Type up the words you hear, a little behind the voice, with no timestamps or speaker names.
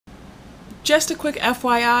Just a quick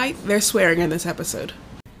FYI, they're swearing in this episode.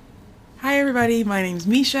 Hi everybody, my name's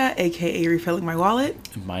Mesha, aka Refilling My Wallet.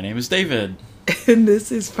 My name is David. And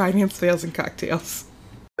this is Finance Fails and Cocktails.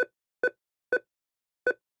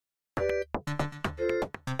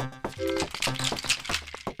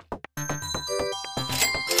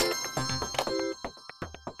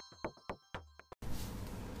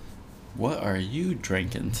 What are you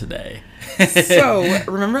drinking today? So,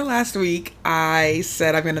 remember last week I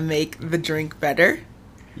said I'm going to make the drink better?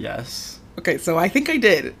 Yes. Okay, so I think I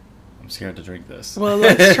did. I'm scared to drink this. Well,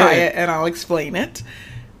 let's try it and I'll explain it.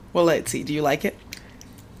 Well, let's see. Do you like it?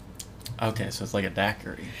 Okay, so it's like a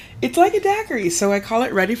daiquiri. It's like a daiquiri, so I call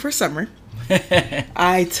it Ready for Summer.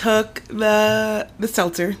 I took the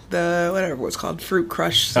seltzer, the whatever it was called, Fruit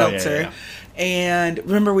Crush seltzer. Yeah. And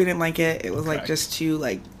remember we didn't like it. It was Correct. like just too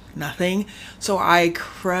nothing. So I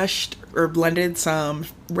crushed or blended some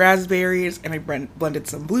raspberries and I blended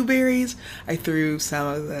some blueberries. I threw some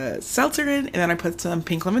of the seltzer in and then I put some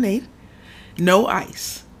pink lemonade. No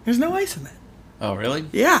ice. There's no ice in that. Oh, really?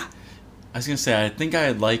 Yeah. I was going to say, I think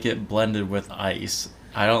I like it blended with ice.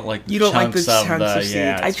 I don't like the You don't like the chunks chunks of seeds.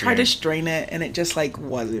 Yeah, I tried to weird. strain it and it just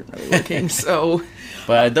wasn't really working. So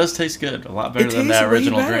But it does taste good. A lot better it than tastes that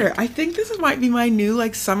original way better. drink. I think this might be my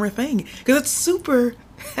new summer thing because it's super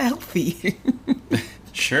healthy.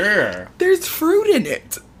 Sure. There's fruit in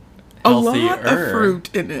it. A lot of Healthier.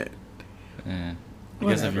 fruit in it. I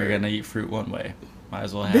guess if Whatever. you're going to eat fruit one way, might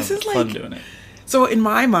as well have This is fun doing it. So in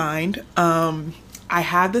my mind, I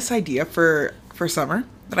had this idea for summer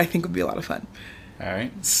that I think would be a lot of fun. All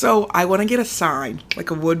right. So I want to get a sign,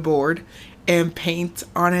 like a wood board, and paint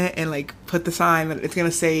on it and put the sign that it's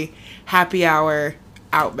gonna say "Happy Hour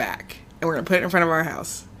Outback," and we're gonna put it in front of our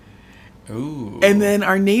house. Ooh. And then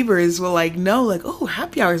our neighbors will know, oh,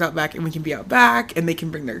 happy hour's out back, and we can be out back, and they can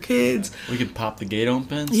bring their kids. We could pop the gate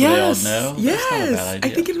open so Yes, they all know. yes. That's not a bad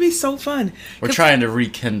idea. I think it'd be so fun. We're 'Cause trying to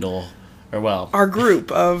rekindle, our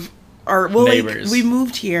group of our neighbors. we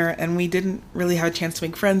moved here, and we didn't really have a chance to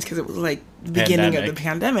make friends because it was the beginning of the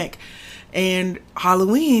pandemic. And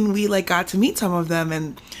Halloween, we got to meet some of them,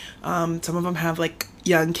 and some of them have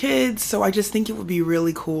young kids. So I just think it would be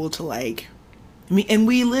really cool to and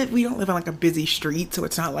we don't live on a busy street, so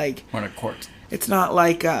it's not we're in a court. it's not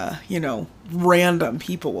random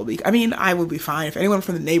people will be. I mean, I would be fine if anyone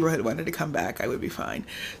from the neighborhood wanted to come back. I would be fine.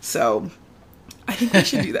 So I think we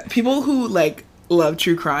should do that. People who love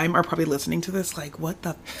true crime are probably listening to this what the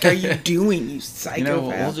f- are you doing, you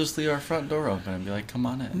psychopath? We'll just leave our front door open and be like, come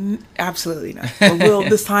on in. Absolutely not. But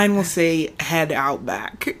the sign will say "Head Out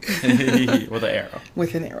Back" With an arrow.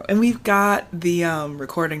 with an arrow, and we've got the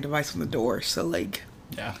recording device on the door, so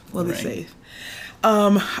Yeah. we'll be ring. safe.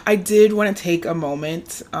 I did want to take a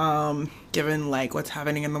moment, given what's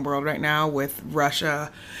happening in the world right now with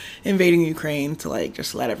Russia invading Ukraine, to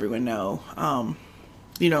just let everyone know.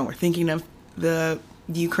 We're thinking of the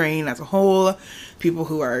Ukraine as a whole, people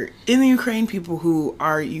who are in the Ukraine, people who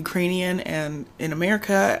are Ukrainian and in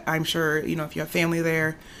America. I'm sure, if you have family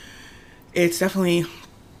there, it's definitely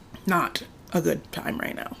not a good time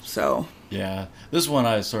right now. So Yeah. This one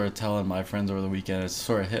I was sort of telling my friends over the weekend, it's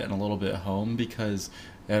sort of hitting a little bit home because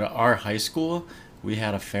at our high school, we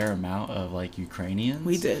had a fair amount of Ukrainians.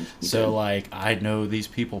 we did. I know these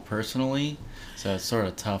people personally, so it's sort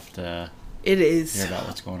of tough to It is. hear about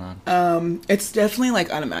what's going on. It's definitely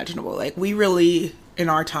unimaginable. We really in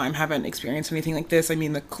our time haven't experienced anything like this. I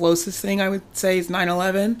mean, the closest thing I would say is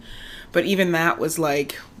 9/11, but even that was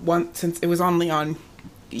since it was only on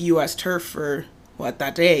U.S. turf for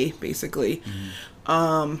that day basically.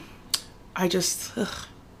 I just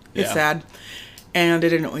it's sad, and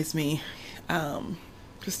it annoys me,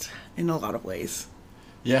 just in a lot of ways.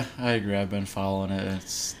 Yeah, I agree. I've been following it.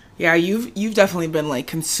 It's Yeah, you've definitely been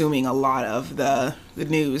consuming a lot of the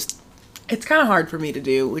news. It's kind of hard for me to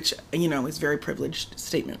do, which is a very privileged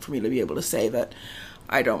statement for me to be able to say that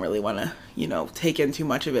I don't really want to take in too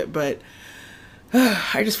much of it, but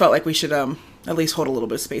I just felt like we should at least hold a little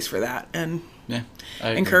bit of space for that and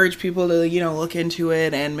I encourage people to look into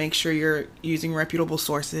it and make sure you're using reputable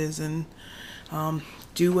sources and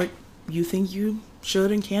do what you think you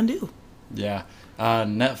should and can do. Yeah.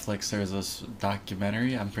 Netflix, there's this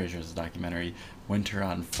documentary, I'm pretty sure it's a documentary, Winter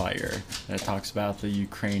on Fire, and it talks about the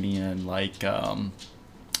Ukrainian, from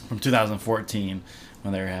 2014,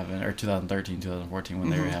 when they were having, or 2013, 2014, when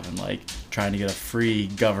they were having, trying to get a free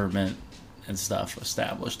government and stuff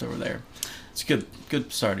established over there. It's a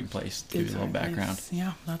good starting place to give you a little background.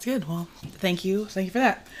 Yeah, that's good. Well, thank you for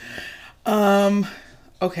that.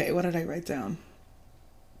 Okay, what did I write down?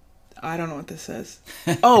 I don't know what this says.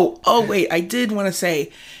 Oh, wait, I did want to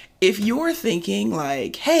say, if you're thinking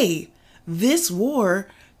hey, this war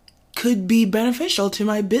could be beneficial to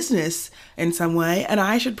my business in some way and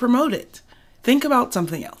I should promote it. Think about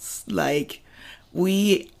something else. Like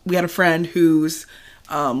we had a friend whose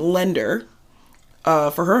lender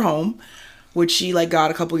for her home, which she like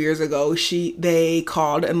got a couple years ago, they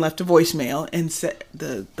called and left a voicemail and said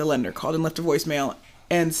the lender called and left a voicemail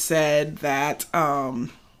and said that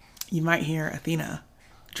you might hear Athena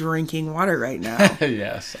drinking water right now.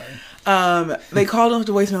 Yeah, sorry. They called and left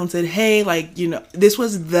a voicemail and said, hey, like, you know, this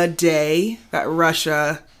was the day that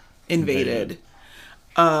Russia invaded.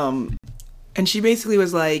 And she basically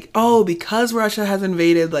was like, oh, because Russia has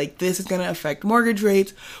invaded, like, this is going to affect mortgage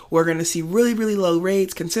rates. We're going to see really, really low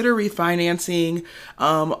rates. Consider refinancing.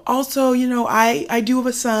 Also, you know, I do have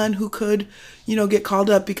a son who could, you know, get called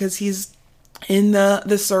up because he's in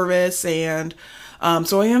the service. And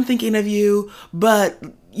so I am thinking of you. But,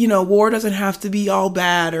 you know, war doesn't have to be all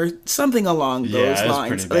bad or something along those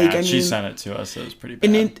lines. Pretty bad. Like, I she mean, sent it to us. It was pretty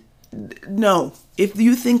bad. And no, if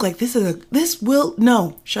you think like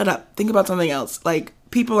no, shut up. Think about something else. Like,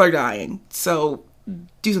 people are dying, so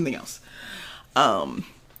do something else.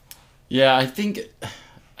 Yeah, I think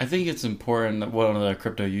it's important that one of the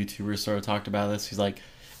crypto YouTubers sort of talked about this. He's like,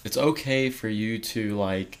 it's okay for you to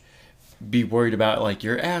like be worried about like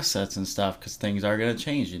your assets and stuff because things are going to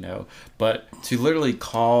change, you know. But to literally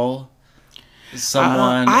call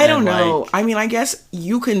someone, I don't know. Like, I mean, I guess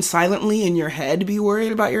you can silently in your head be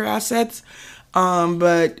worried about your assets,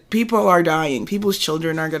 but people are dying. People's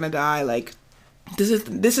children are gonna die. Like, this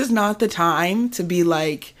is not the time to be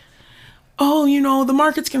like, oh, you know, the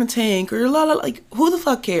market's gonna tank or la la. Like, who the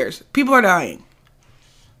fuck cares? People are dying.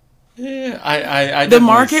 Yeah, I the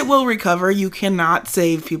market will recover. You cannot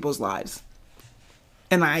save people's lives.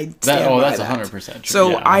 And that's 100% true.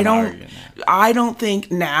 So yeah, I don't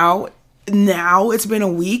think now it's been a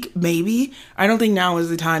week, maybe. I don't think now is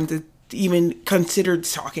the time to even consider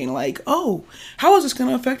talking like, oh, how is this going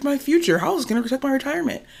to affect my future? How is this going to affect my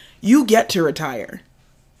retirement? You get to retire.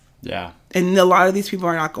 Yeah. And a lot of these people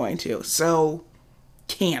are not going to. So,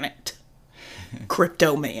 can it?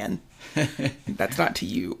 Crypto man. That's not to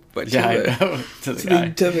you, but to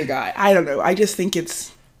the guy. I don't know. I just think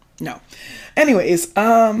it's... No. Anyways,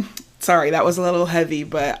 sorry, that was a little heavy,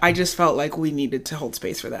 but I just felt like we needed to hold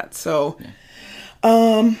space for that. So,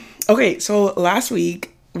 okay, so last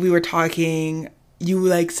week we were talking, you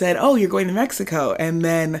like said, oh, you're going to Mexico. And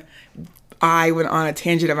then I went on a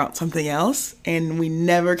tangent about something else, and we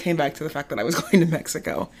never came back to the fact that I was going to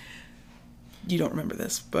Mexico. You don't remember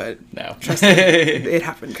this, but no, trust me, it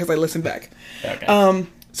happened because I listened back. Okay.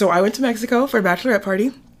 So I went to Mexico for a bachelorette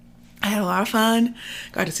party. I had a lot of fun,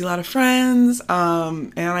 got to see a lot of friends,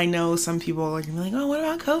 and I know some people are gonna be like, oh, what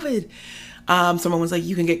about COVID? Someone was like,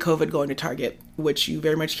 you can get COVID going to Target, which you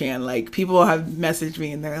very much can. Like, people have messaged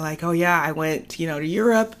me and they're like, oh yeah, I went, to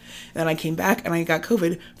Europe, and I came back and I got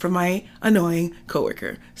COVID from my annoying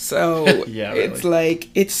coworker. So yeah, really. It's like,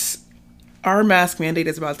 our mask mandate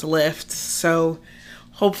is about to lift, so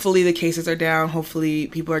hopefully the cases are down, hopefully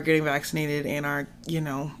people are getting vaccinated and are,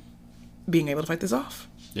 being able to fight this off.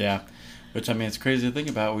 Yeah, which, I mean, it's crazy to think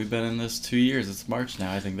about. We've been in this 2 years. It's March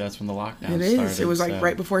now. I think that's when the lockdown started. It was like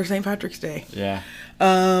right before St. Patrick's Day. Yeah.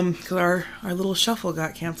 Because our little shuffle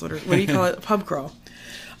got canceled, or what do you call it? A pub crawl.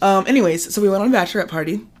 Anyways, so we went on a bachelorette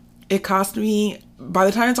party. It cost me, by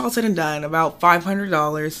the time it's all said and done, about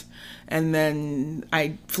 $500. And then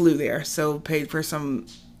I flew there, so paid for some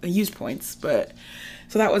use points.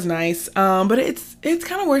 So that was nice. But it's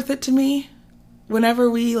kind of worth it to me. Whenever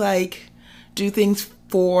we do things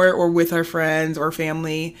for or with our friends or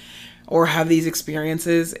family or have these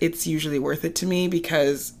experiences, it's usually worth it to me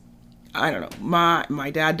because I don't know,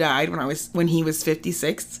 my dad died when he was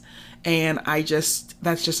 56, and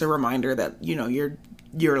that's just a reminder that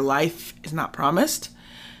your life is not promised.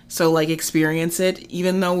 So experience it.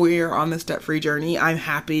 Even though we're on this debt-free journey, I'm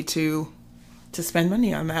happy to spend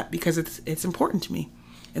money on that because it's important to me,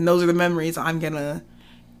 and those are the memories I'm gonna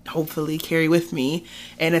hopefully carry with me.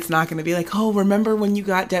 And it's not going to be like, oh, remember when you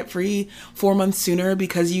got debt free 4 months sooner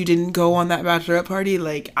because you didn't go on that bachelorette party?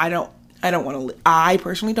 I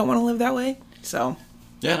personally don't want to live that way. So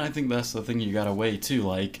yeah, and I think that's the thing you gotta weigh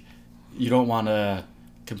too. You don't want to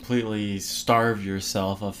completely starve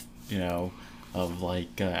yourself of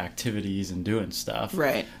activities and doing stuff,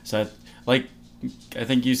 right? So I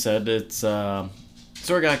think you said it's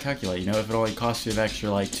sort of got to calculate, if it only costs you an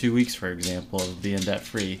extra 2 weeks, for example, of being debt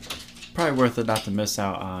free, probably worth it not to miss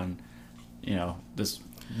out on, this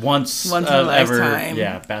once in a lifetime,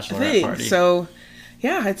 bachelorette party. So,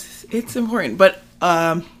 yeah, it's important. But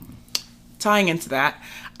tying into that,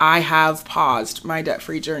 I have paused my debt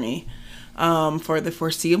free journey for the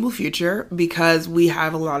foreseeable future because we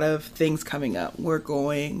have a lot of things coming up.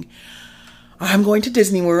 I'm going to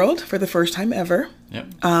Disney World for the first time ever. Yep.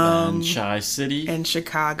 And Shy City. In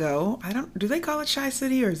Chicago. Do they call it Shy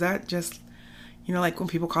City, or is that just, like when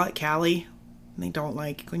people call it Cali? And they don't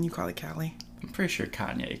like when you call it Cali? I'm pretty sure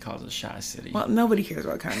Kanye calls it Shy City. Well, nobody cares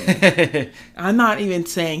about Kanye. I'm not even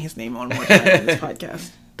saying his name one more time on this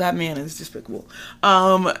podcast. That man is despicable.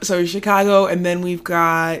 So Chicago, and then we've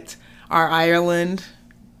got our Ireland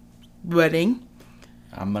wedding.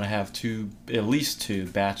 I'm gonna have at least two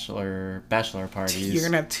bachelor parties. You're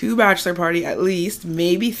gonna have 2 bachelor party, at least,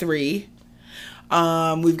 maybe 3.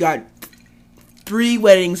 We've got 3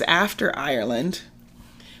 weddings after Ireland.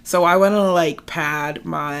 So I want to pad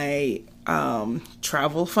my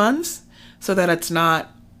travel funds so that it's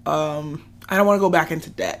not. I don't want to go back into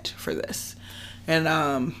debt for this, and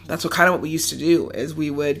that's what we used to do is we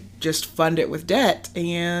would just fund it with debt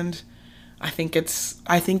and. I think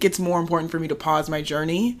it's more important for me to pause my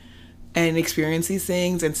journey and experience these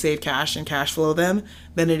things and save cash and cash flow them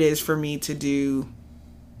than it is for me to do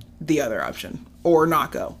the other option or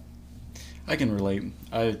not go. I can relate.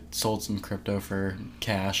 I sold some crypto for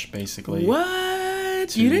cash, basically.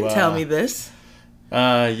 What? You didn't tell me this.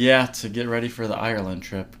 Yeah, to get ready for the Ireland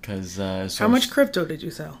trip because. How much crypto did you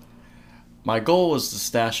sell? My goal was to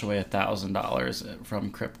stash away $1,000 from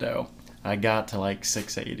crypto. I got to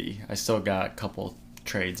 $680. I still got a couple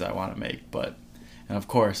trades I want to make, and of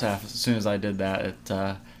course, as soon as I did that,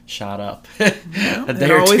 it shot up a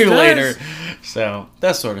day or two later. So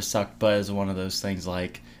that sort of sucked, but it's one of those things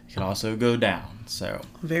it can also go down. So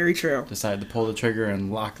very true. Decided to pull the trigger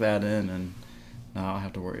and lock that in, and now I don't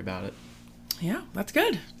have to worry about it. Yeah, that's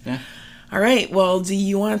good. Yeah. All right. Well, do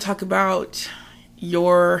you want to talk about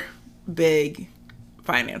your big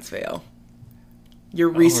finance fail? Your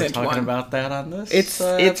recent we're talking one. About that on this? It's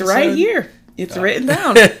episode? right here. It's written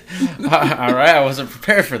down. All right, I wasn't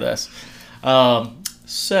prepared for this.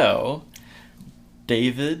 So,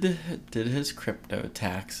 David did his crypto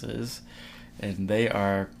taxes, and they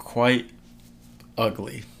are quite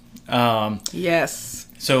ugly. Yes.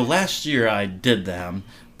 So last year I did them,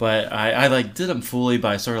 but I did them fully,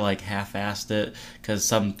 but I sort of half-assed it because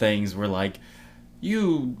some things were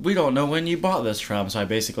we don't know when you bought this from, so I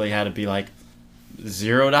basically had to be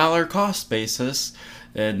 $0 cost basis,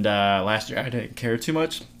 and last year I didn't care too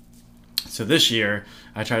much. So this year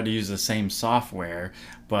I tried to use the same software,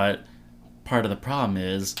 but part of the problem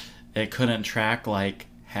is it couldn't track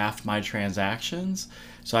half my transactions,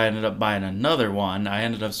 so I ended up buying another one. I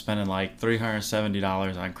ended up spending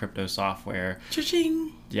 $370 on crypto software.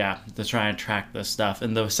 Cha-ching. Yeah, to try and track this stuff.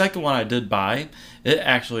 And the second one I did buy, it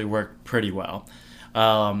actually worked pretty well.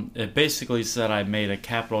 It basically said I made a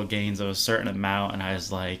capital gains of a certain amount, and I was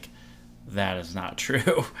like, that is not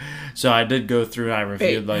true. So I did go through and I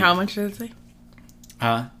reviewed how much did it say?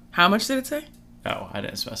 Huh? How much did it say? Oh, I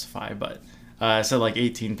didn't specify, but it said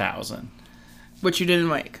 18,000. Which you didn't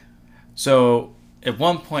make. So at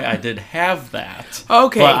one point I did have that.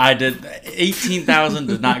 Okay. But I did 18,000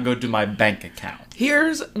 did not go to my bank account.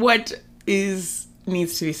 Here's what needs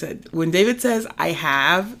to be said. When David says I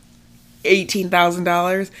have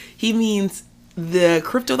 $18,000, he means the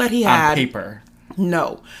crypto that he had on paper.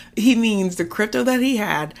 No, he means the crypto that he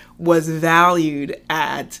had was valued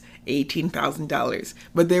at $18,000,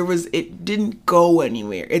 but it didn't go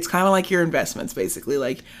anywhere. It's kind of like your investments,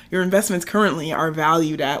 basically. Your investments currently are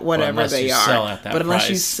valued at whatever they are, but unless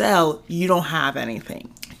you sell, you don't have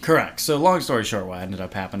anything. Correct. So long story short, what ended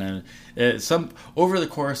up happening over the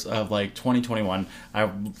course of 2021,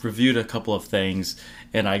 I reviewed a couple of things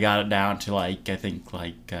and I got it down to I think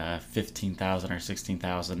 15,000 or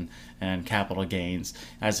 16,000 in capital gains.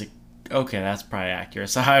 I was like, okay, that's probably accurate.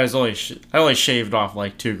 So I only shaved off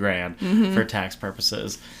 $2,000 for tax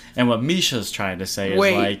purposes. And what Mesha's trying to say is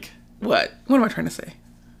what? What am I trying to say?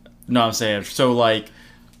 No, I'm saying so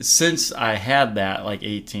since I had that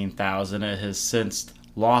 18,000, it has since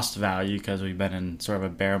lost value because we've been in sort of a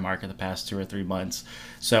bear market the past 2 or 3 months.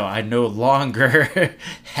 So I no longer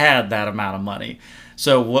had that amount of money.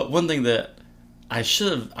 So one thing that I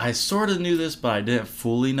sort of knew this, but I didn't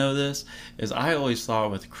fully know this, is I always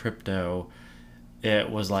thought with crypto, it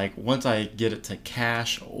was once I get it to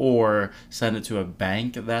cash or send it to a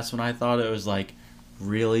bank, that's when I thought it was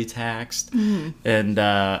really taxed. Mm-hmm. And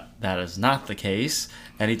that is not the case.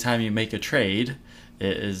 Anytime you make a trade,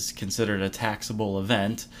 it is considered a taxable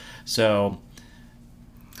event. So,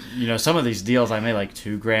 some of these deals I made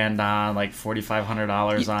 $2,000 on,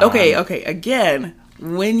 $4,500 on. Okay. Again,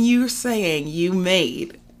 when you're saying you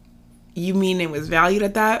mean it was valued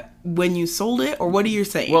at that when you sold it, or what are you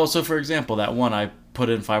saying? Well, so for example, that one I put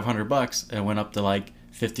in $500 and it went up to like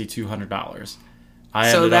 $5,200.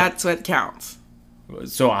 So that's what counts.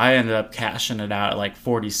 So I ended up cashing it out at like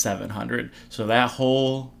 $4,700. So that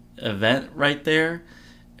whole event right there,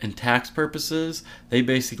 in tax purposes, they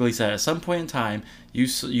basically said at some point in time,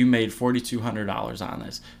 you made $4,200 on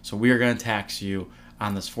this. So we are going to tax you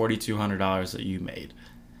on this $4,200 that you made.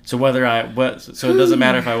 So so it doesn't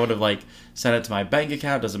matter if I would have like sent it to my bank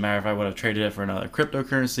account. Doesn't matter if I would have traded it for another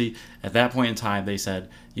cryptocurrency. At that point in time, they said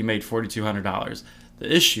you made $4,200.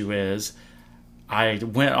 The issue is, I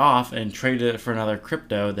went off and traded it for another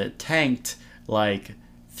crypto that tanked like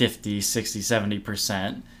 50, 60,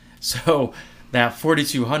 70%. So that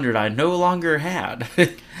 $4,200 I no longer had.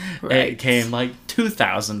 Right. It came like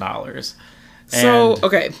 $2,000. So,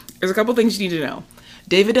 okay, there's a couple things you need to know.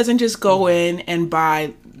 David doesn't just go in and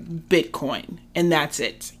buy Bitcoin and that's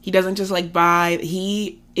it. He doesn't just like buy.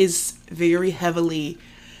 He is very heavily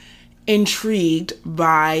intrigued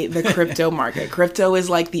by the crypto market. Crypto is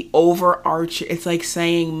like the overarching, it's like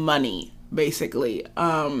saying money, basically.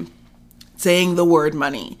 Saying the word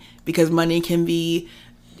money, because money can be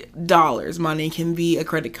dollars, money can be a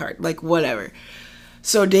credit card, like whatever.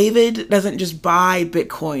 So David doesn't just buy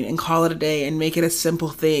Bitcoin and call it a day and make it a simple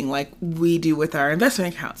thing like we do with our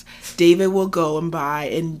investment accounts. David will go and buy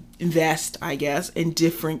and invest, I guess, in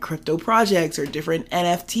different crypto projects or different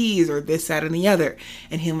NFTs or this, that, and the other.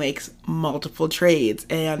 And he makes multiple trades.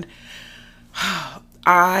 And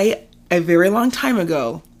I, a very long time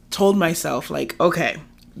ago, told myself, like, okay,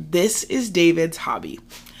 this is David's hobby.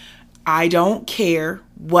 I don't care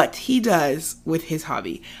what he does with his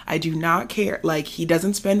hobby. I do not care. Like, he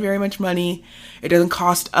doesn't spend very much money. It doesn't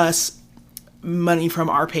cost us money from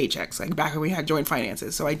our paychecks, like back when we had joint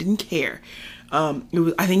finances. So I didn't care.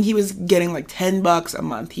 I think he was getting like $10 a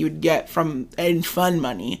month he would get from in fund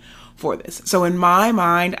money for this. So in my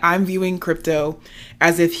mind, I'm viewing crypto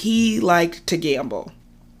as if he liked to gamble.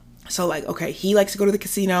 So like, okay, he likes to go to the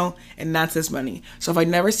casino and that's his money. So if I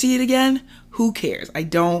never see it again, who cares? I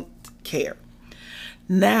don't care.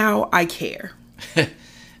 Now I care.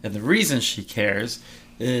 And the reason she cares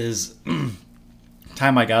is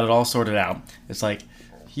time I got it all sorted out. It's like,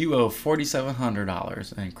 you owe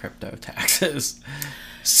 $4,700 in crypto taxes.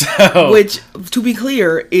 So, which, to be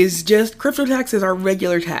clear, is just crypto taxes are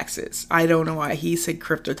regular taxes. I don't know why he said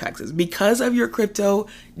crypto taxes. Because of your crypto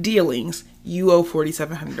dealings, you owe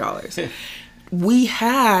 $4,700. We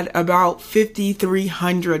had about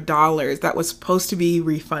 $5,300 that was supposed to be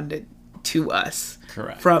refunded to us.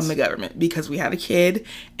 Correct. From the government because we had a kid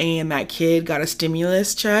and that kid got a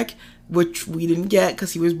stimulus check, which we didn't get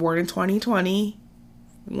because he was born in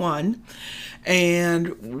 2021.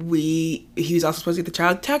 And he was also supposed to get the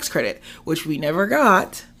child tax credit, which we never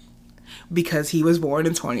got because he was born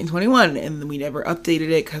in 2021 and we never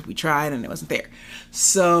updated it because we tried and it wasn't there.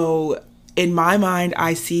 So in my mind,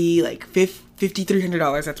 I see like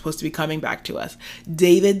 $5,300 that's supposed to be coming back to us.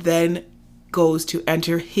 David then goes to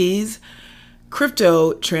enter his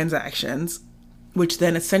crypto transactions, which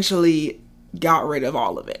then essentially got rid of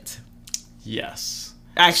all of it. Yes.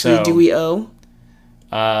 Actually, do we owe?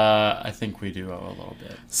 I think we do owe a little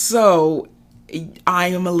bit. So I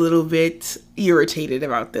am a little bit irritated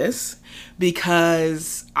about this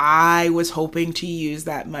because I was hoping to use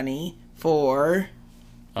that money for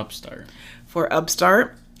Upstart.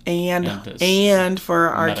 And for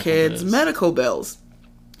our kids' medical bills.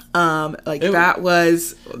 That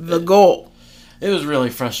was the goal. It was really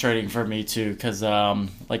frustrating for me too, because I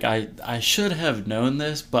should have known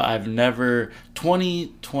this, but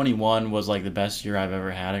 2021 was like the best year I've ever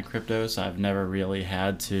had in crypto, so I've never really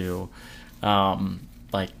had to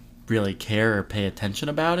really care or pay attention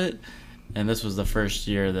about it, and this was the first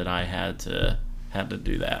year that I had to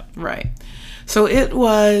do that. Right. So it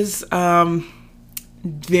was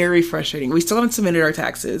very frustrating. We still haven't submitted our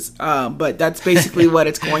taxes, but that's basically what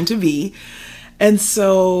it's going to be, and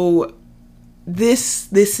so. This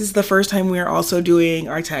is the first time we're also doing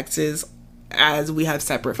our taxes as we have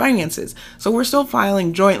separate finances. So we're still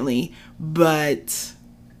filing jointly, but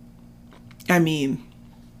I mean,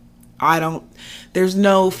 there's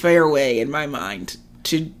no fair way in my mind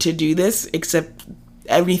to do this except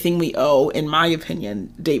everything we owe, in my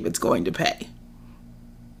opinion, David's going to pay.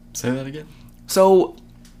 Say that again? So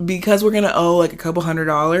because we're going to owe like a couple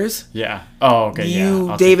 $100. Yeah. Oh, okay.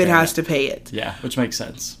 David has to pay it. Yeah, which makes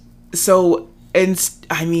sense. So, and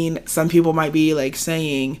I mean, some people might be like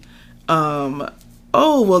saying, oh,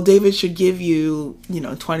 well, David should give you,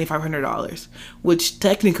 $2,500, which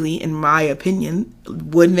technically, in my opinion,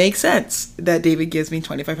 would make sense that David gives me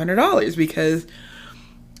 $2,500 because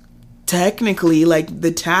technically, like,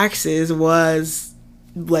 the taxes was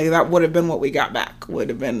like that would have been what we got back. Would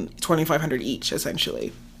have been 2,500 each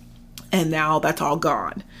essentially, and now that's all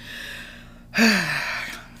gone.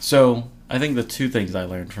 So I think the two things I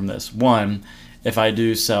learned from this: one, if I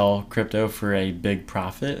do sell crypto for a big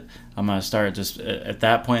profit, I'm gonna start just at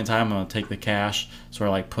that point in time. I'm gonna take the cash, sort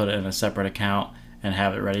of like put it in a separate account and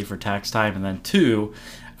have it ready for tax time. And then two,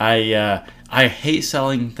 I hate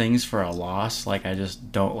selling things for a loss. Like, I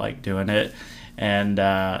just don't like doing it. And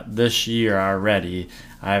this year already,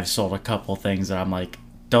 I've sold a couple things that I'm like,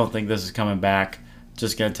 don't think this is coming back.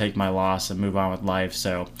 Just gonna take my loss and move on with life.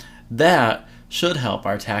 So that should help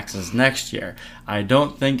our taxes next year. I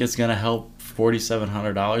don't think it's gonna help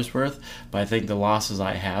 $4,700 worth, but I think the losses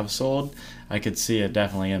I have sold, I could see it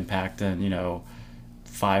definitely impacting,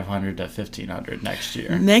 $500 to $1,500 next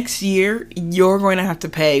year. Next year, you're going to have to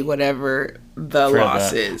pay whatever the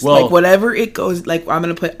loss is. Well, like, whatever it goes, like, I'm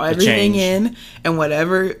going to put everything change. in, and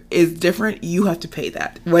whatever is different, you have to pay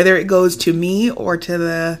that. Whether it goes to me or to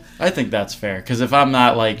the... I think that's fair, because if I'm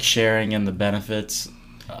not, like, sharing in the benefits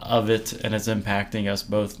of it and it's impacting us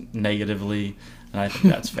both negatively, then I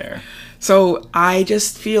think that's fair. So I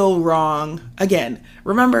just feel wrong. Again,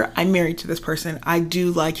 remember, I'm married to this person. I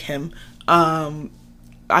do like him.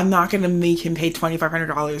 I'm not going to make him pay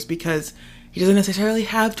 $2,500 because he doesn't necessarily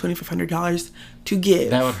have $2,500 to give.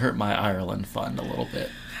 That would hurt my Ireland fund a little bit.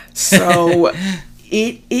 So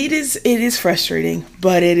it is frustrating,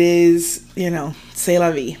 but it is, c'est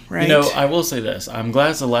la vie, right? I will say this. I'm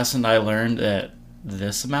glad it's a lesson I learned at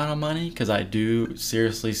this amount of money, because I do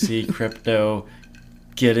seriously see crypto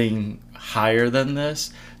getting higher than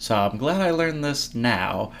this. So I'm glad I learned this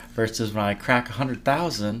now versus when I crack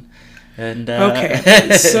 100,000. And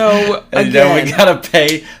okay, so again, we gotta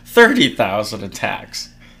pay 30,000 in tax.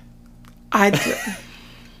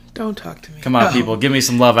 Don't talk to me. Come on, people, give me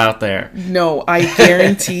some love out there. No, I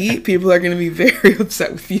guarantee people are gonna be very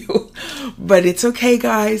upset with you, but it's okay,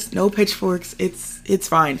 guys. No pitchforks. It's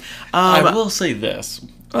fine. I will say this.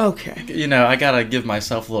 Okay. I gotta give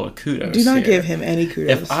myself a little kudos. Do not here. give him any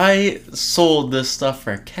kudos. If I sold this stuff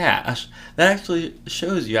for cash, that actually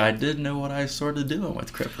shows you I did know what I was sort of doing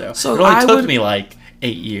with crypto. So it only took me like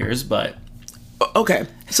 8 years, but... Okay,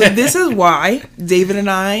 so this is why David and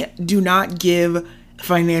I do not give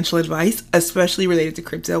financial advice, especially related to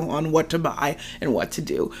crypto, on what to buy and what to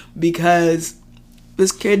do, because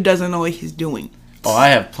this kid doesn't know what he's doing. Oh, I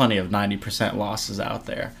have plenty of 90% losses out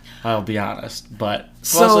there, I'll be honest, but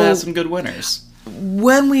I've also had some good winners.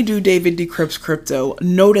 When we do David Decrypts Crypto,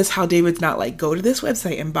 notice how David's not like, go to this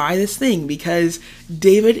website and buy this thing, because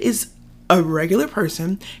David is a regular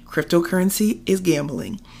person. Cryptocurrency is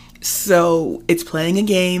gambling. So it's playing a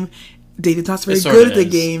game. David's not very good at the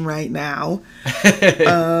game right now.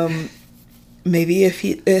 Maybe if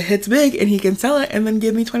it hits big and he can sell it and then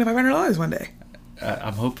give me $2,500 one day.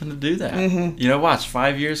 I'm hoping to do that. Watch,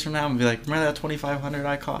 5 years from now, I'm going to be like, remember that $2,500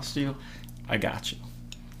 I cost you? I got you.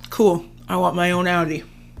 Cool. I want my own Audi.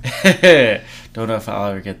 Don't know if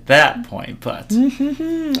I'll ever get that point, but...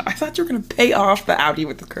 I thought you were going to pay off the Audi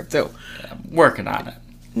with the crypto. I'm working on it.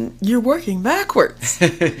 You're working backwards.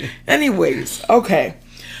 Anyways, okay.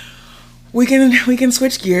 We can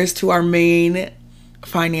switch gears to our main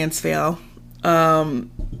finance fail. And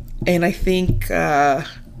I think I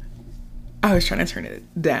was trying to turn it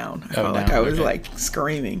down. I felt like I was like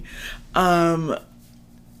screaming.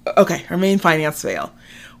 Okay, our main finance fail,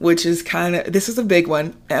 which is this is a big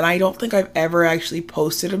one, and I don't think I've ever actually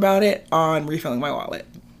posted about it on Refilling My Wallet.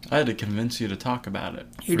 I had to convince you to talk about it.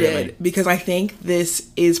 You did, because I think this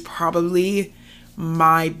is probably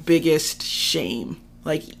my biggest shame,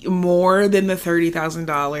 like more than the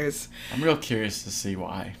 $30,000. I'm real curious to see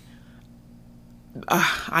why.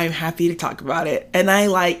 I'm happy to talk about it, and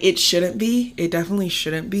it shouldn't be. It definitely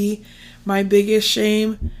shouldn't be my biggest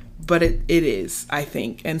shame, but it is, I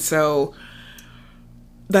think, and so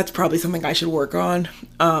that's probably something I should work on.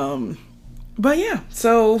 But yeah,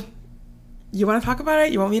 so you want to talk about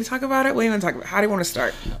it? You want me to talk about it? What do you want to talk about? How do you want to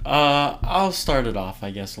start? I'll start it off,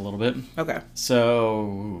 I guess, a little bit. Okay.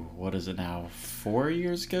 So, what is it now? 4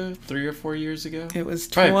 years ago? 3 or 4 years ago? It was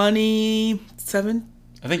 27?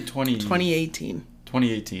 I think 2018.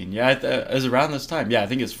 2018. Yeah, it was around this time. Yeah, I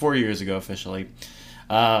think it's 4 years ago officially.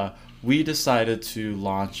 We decided to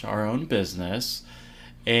launch our own business,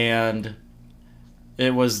 and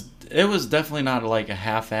it was definitely not like a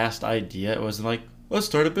half-assed idea. It wasn't like, let's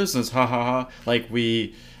start a business, ha ha ha. Like,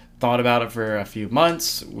 we thought about it for a few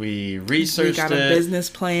months. We researched it. We got a business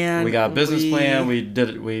plan. We did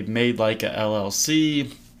it. We made like a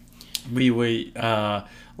LLC. We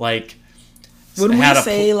like. When we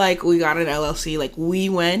say like we got an LLC, like we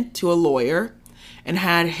went to a lawyer and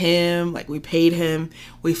had him, like, we paid him.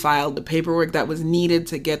 We filed the paperwork that was needed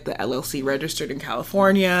to get the LLC registered in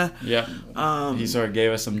California. Yep. He sort of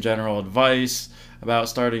gave us some general advice about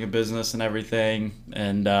starting a business and everything.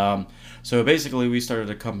 And so basically we started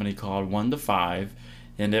a company called 1 to 5,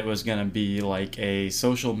 and it was going to be like a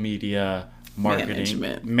social media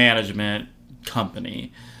marketing management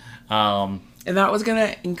company. And that was going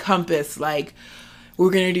to encompass, like, we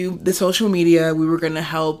were going to do the social media. We were going to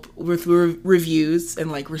help with reviews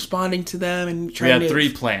and, like, responding to them. And we had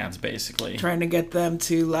 3 plans, basically. Trying to get them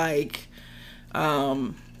to, like,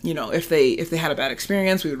 you know, if they had a bad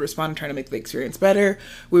experience, we would respond and try to make the experience better.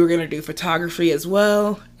 We were going to do photography as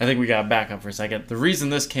well. I think we got to back up for a second. The reason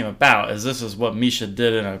this came about is this is what Mesha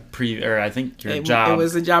did in I think your job. It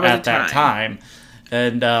was a job at that time.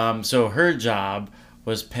 And so her job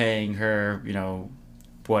was paying her, you know,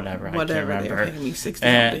 whatever I can't remember. They were paying me $60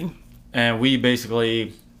 something. And we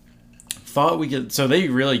basically thought we could. So they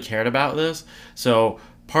really cared about this. So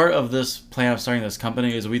part of this plan of starting this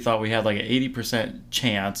company is we thought we had like an 80%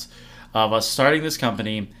 chance of us starting this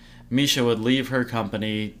company. Mesha would leave her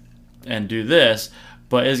company and do this,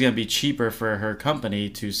 but it's going to be cheaper for her company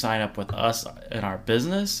to sign up with us in our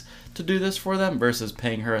business to do this for them versus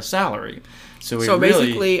paying her a salary. So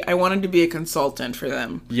basically, I wanted to be a consultant for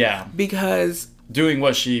them. Yeah. Because doing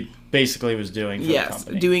what she basically was doing for the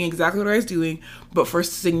company. Yes, doing exactly what I was doing, but for a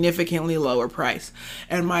significantly lower price.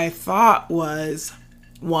 And my thought was,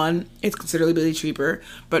 1, it's considerably cheaper,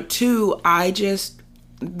 but 2,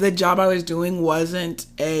 the job I was doing wasn't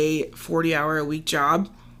a 40-hour-a-week job,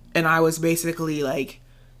 and I was basically, like,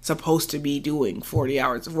 supposed to be doing 40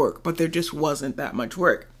 hours of work, but there just wasn't that much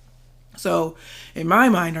work. So in my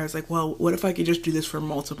mind, I was like, well, what if I could just do this for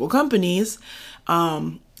multiple companies,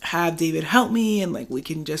 have David help me, and, like, we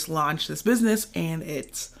can just launch this business, and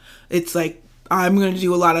it's like, I'm going to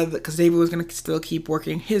do a lot of it, because David was going to still keep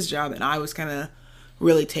working his job, and I was going to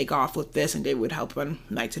really take off with this, and David would help on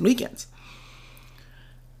nights and weekends.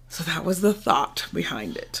 So that was the thought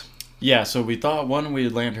behind it. Yeah, so we thought, 1,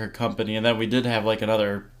 we'd land her company, and then we did have, like,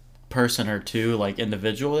 another person or 2, like,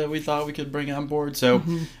 individual that we thought we could bring on board. So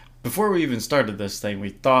before we even started this thing, we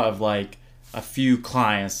thought of, like, a few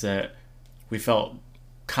clients that we felt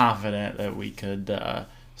confident that we could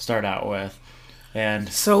start out with. And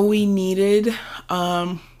so we needed,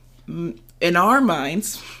 in our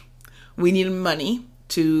minds, we needed money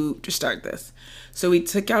to start this. So we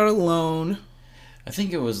took out a loan. I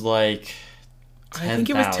think it was like $10,000. I think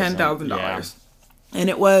it was $10,000. Yeah. And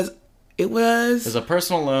it was a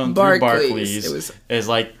personal loan through Barclays. It was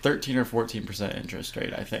like 13 or 14% interest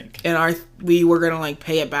rate, I think. And we were gonna, like,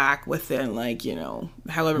 pay it back within, like, you know,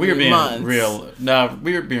 however many months.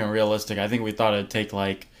 We were being realistic. I think we thought it'd take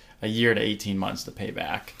like a year to 18 months to pay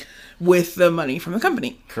back with the money from the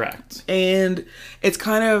company. Correct. And it's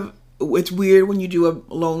weird when you do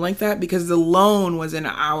a loan like that, because the loan was in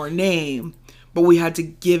our name, but we had to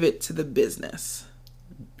give it to the business.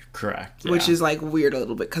 Correct. Yeah. Which is, like, weird a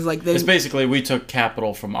little bit, because, like, it's basically we took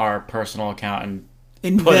capital from our personal account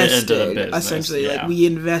and put it into the business. Essentially, like, we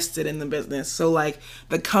invested in the business. So, like,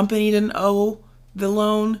 the company didn't owe the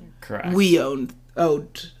loan. Correct. We owed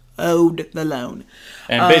the loan.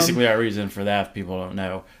 And basically, our reason for that, if people don't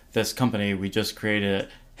know, this company we just created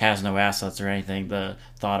has no assets or anything. The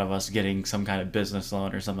thought of us getting some kind of business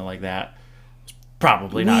loan or something like that was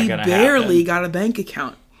probably not going to happen. We barely got a bank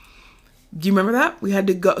account. Do you remember that? We had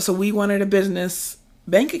to go. So we wanted a business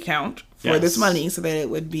bank account for this money so that it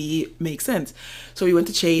would make sense. So we went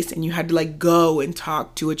to Chase, and you had to, like, go and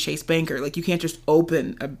talk to a Chase banker. Like, you can't just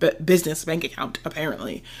open a business bank account,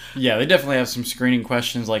 apparently. Yeah, they definitely have some screening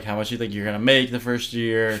questions, like how much you think you're going to make the first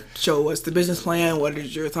year. Show us the business plan. What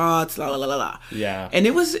is your thoughts? La la la la la. Yeah. And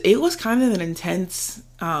it was kind of an intense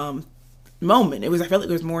moment. I felt like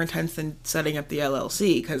it was more intense than setting up the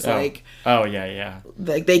LLC, because like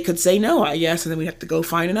they could say no, I guess, and then we have to go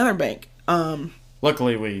find another bank.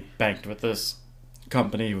 Luckily, we banked with this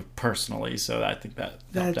company personally, so I think that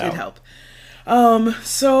did help.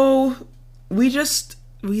 So we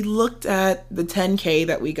looked at the $10K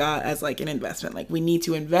that we got as, like, an investment. Like, we need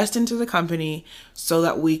to invest into the company so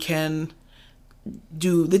that we can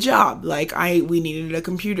do the job. Like, we needed a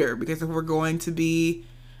computer, because if we're going to be,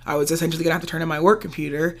 I was essentially gonna have to turn in my work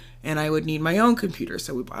computer, and I would need my own computer.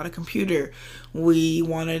 So we bought a computer. We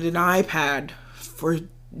wanted an iPad for,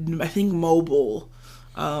 I think, mobile.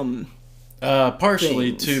 Partially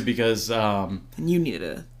things. too, because and you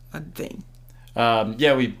needed a thing.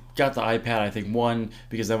 We got the iPad, I think, 1,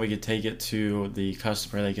 because then we could take it to the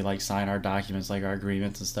customer. They could, like, sign our documents, like our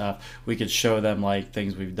agreements and stuff. We could show them, like,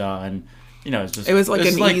 things we've done. You know, it was like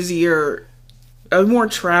an easier a more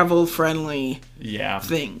travel friendly Yeah.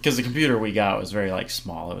 thing. Because the computer we got was very, like,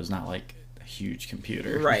 small. It was not, like, a huge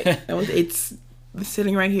computer. Right. It's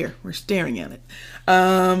sitting right here. We're staring at it.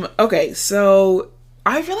 Okay, so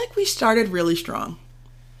I feel like we started really strong.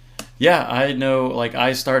 Yeah, I know, like,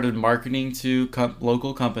 I started marketing to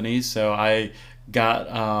local companies, so I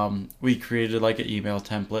got, we created, like, an email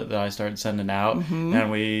template that I started sending out, and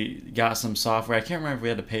we got some software. I can't remember if we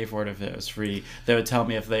had to pay for it, if it was free. They would tell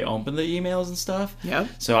me if they opened the emails and stuff. Yeah.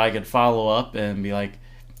 So I could follow up and be like,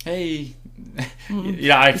 hey...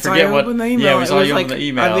 Yeah, I forget what. Yeah, we saw you open the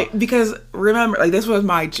email. Because remember, like, this was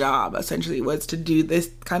my job essentially, was to do this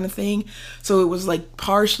kind of thing. So it was like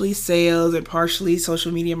partially sales and partially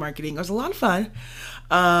social media marketing. It was a lot of fun.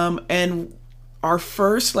 And our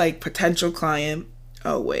first like potential client.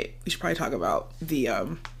 Oh wait, we should probably talk about the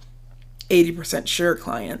 80% sure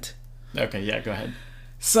client. Okay, yeah, go ahead.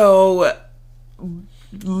 So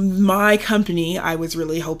my company, I was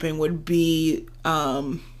really hoping would be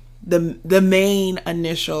the main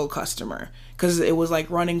initial customer, because it was like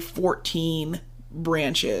running 14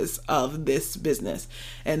 branches of this business,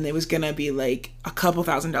 and it was gonna be like a couple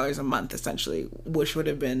 $1,000s a month essentially, which would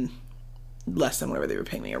have been less than whatever they were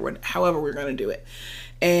paying me, or however we were gonna do it.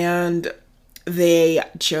 And they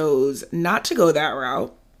chose not to go that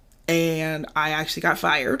route, and I actually got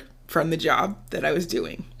fired from the job that I was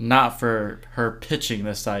doing. Not for her pitching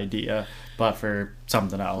this idea, but for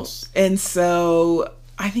something else. And so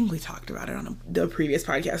I think we talked about it on the previous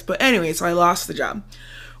podcast. But anyway, so I lost the job,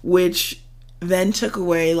 which then took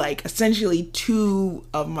away like essentially 2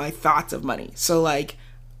 of my thoughts of money. So like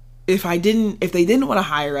if they didn't want to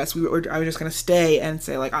hire us, I was just going to stay and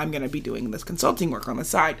say like, I'm going to be doing this consulting work on the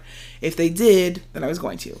side. If they did, then I was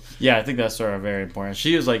going to. Yeah, I think that's sort of very important.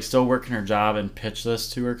 She was like still working her job and pitched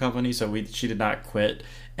this to her company. So she did not quit.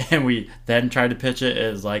 And we then tried to pitch it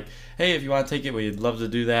as like, hey, if you want to take it, we'd love to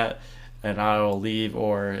do that. And I will leave,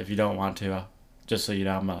 or if you don't want to, just so you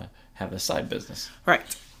know, I'm going to have this side business. Right.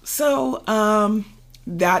 So,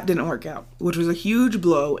 that didn't work out, which was a huge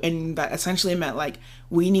blow. And that essentially meant, like,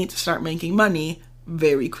 we need to start making money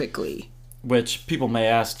very quickly. Which people may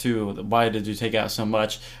ask, too, why did you take out so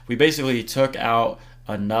much? We basically took out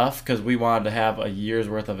enough because we wanted to have a year's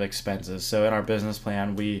worth of expenses. So in our business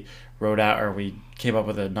plan, we wrote out, or we came up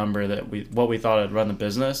with a number that what we thought would run the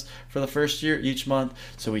business for the first year each month.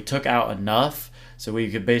 So we took out enough so we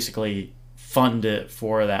could basically fund it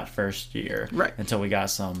for that first year, right, until we got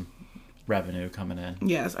some revenue coming in.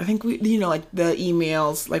 Yes, I think we, like the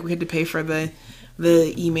emails, like we had to pay for the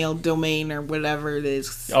email domain or whatever it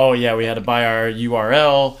is. Oh yeah, we had to buy our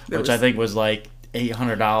URL, I think was like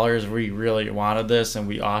 $800. We really wanted this, and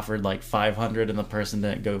we offered like $500, and the person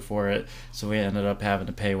didn't go for it, so we ended up having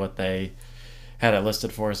to pay what they had it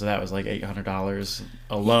listed for. So that was like $800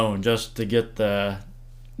 alone just to get that.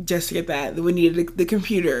 We needed the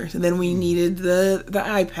computer, and then we needed the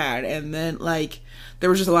iPad, and then like there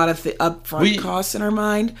was just a lot of upfront costs in our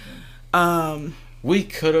mind. We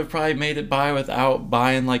could have probably made it by without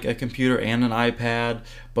buying like a computer and an iPad,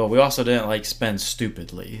 but we also didn't like spend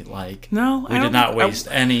stupidly. Like, no, we did not waste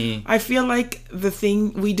any. I feel like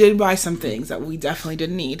we did buy some things that we definitely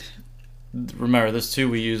didn't need. Remember this too,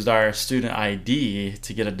 we used our student ID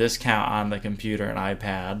to get a discount on the computer and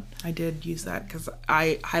iPad. I did use that because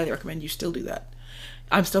I highly recommend you still do that.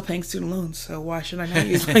 I'm still paying student loans, so why should I not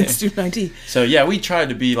use my student ID? So yeah, we tried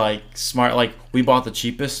to be like smart. Like we bought the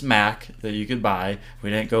cheapest Mac that you could buy. We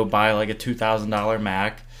didn't go buy like a $2,000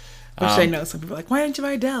 Mac. Which I know some people are like, why didn't you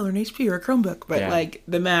buy a Dell or an HP or a Chromebook? But like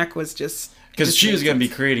the Mac was just because she was going to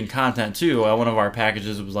be creating content too. One of our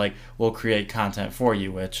packages was like, we'll create content for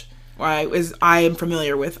you, which I am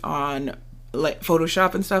familiar with on like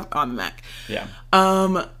Photoshop and stuff on the Mac. Yeah.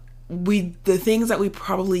 The things that we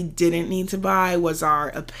probably didn't need to buy was our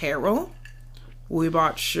apparel. We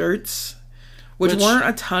bought shirts, which weren't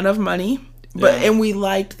a ton of money, but and we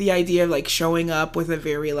liked the idea of like showing up with a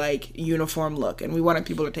very like uniform look, and we wanted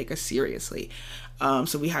people to take us seriously.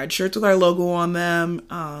 So we had shirts with our logo on them,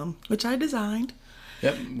 which I designed.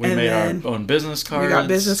 Yep, we made our own business cards. We got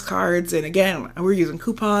business cards, and again, we're using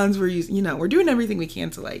coupons. We're using, we're doing everything we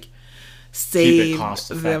can to like save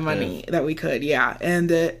the money that we could. Yeah, and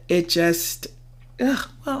it just,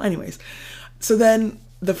 well, anyways. So then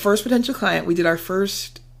the first potential client, we did our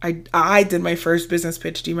first. I did my first business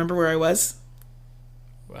pitch. Do you remember where I was?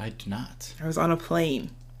 I do not. I was on a plane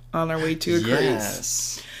on our way to a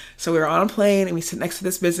cruise. So we were on a plane, and we sit next to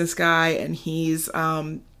this business guy, and he's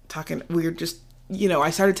talking. We were just. I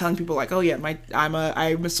started telling people like, oh yeah, I'm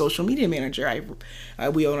a social media manager.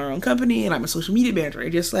 We own our own company, and I'm a social media manager. I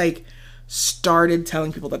just like started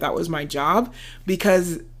telling people that was my job,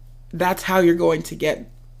 because that's how you're going to get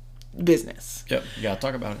business. Yep, you gotta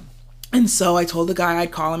talk about it. And so I told the guy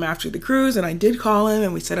I'd call him after the cruise, and I did call him,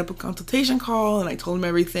 and we set up a consultation call, and I told him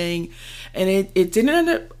everything. And it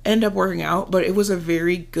didn't end up working out, but it was a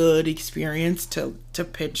very good experience to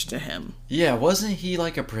pitch to him. Yeah, wasn't he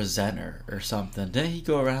like a presenter or something? Didn't he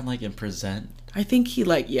go around like and present? I think he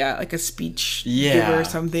like a speech giver or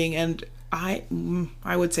something. And I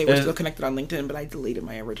would say we're still connected on LinkedIn, but I deleted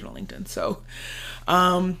my original LinkedIn. So,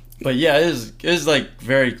 but yeah, it is like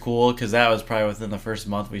very cool because that was probably within the first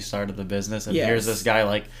month we started the business, and here's this guy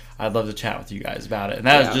like, I'd love to chat with you guys about it, and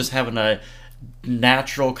that was just having a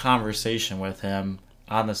natural conversation with him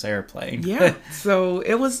on this airplane. Yeah, so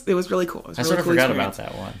it was really cool. It was I really sort of cool forgot experience.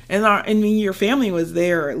 about that one. And I mean, your family was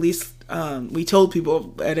there. At least we told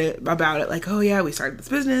people about it. Like, oh yeah, we started this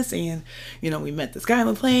business, and we met this guy on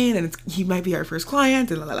the plane, and he might be our first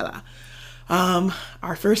client, and la la la.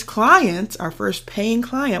 Our first client, our first paying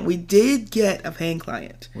client, we did get a paying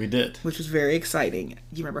client. We did, which was very exciting.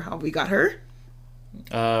 You remember how we got her?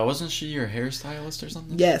 Wasn't she your hairstylist or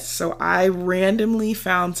something? Yes. So I randomly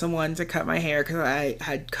found someone to cut my hair because I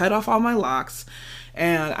had cut off all my locks,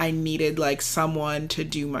 and I needed like someone to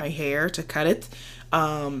do my hair to cut it.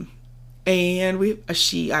 And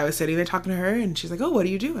I was sitting there talking to her, and she's like, "Oh, what do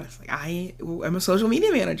you do?" And I was like, "I'm a social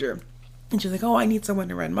media manager." And she's like, "Oh, I need someone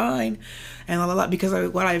to run mine," and la la la. Because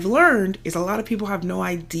what I've learned is a lot of people have no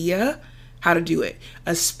idea how to do it,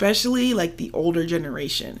 especially like the older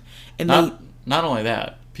generation. And not only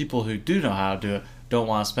that, people who do know how to do it don't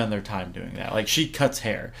want to spend their time doing that. Like, she cuts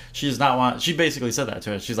hair. She does not want. She basically said that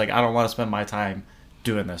to us. She's like, "I don't want to spend my time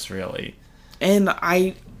doing this, really." And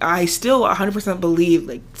I still 100% believe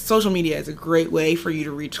like social media is a great way for you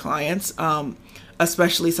to reach clients.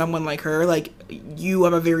 Especially someone like her, like you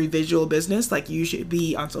have a very visual business, like you should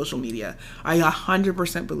be on social media. I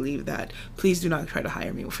 100% believe that. Please do not try to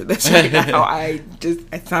hire me for this right now.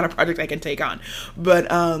 It's not a project I can take on,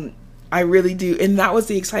 but I really do. And that was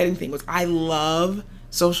the exciting thing, was I love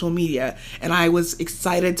social media, and I was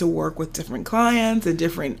excited to work with different clients and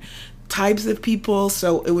different types of people.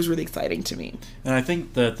 So it was really exciting to me. And I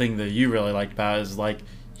think the thing that you really liked about it is like,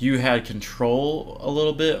 you had control a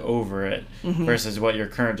little bit over it versus what your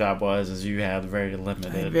current job was, is you had very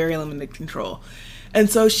limited control. And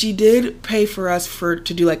so she did pay for us to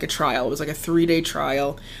do like a trial. It was like a 3-day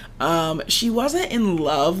trial. She wasn't in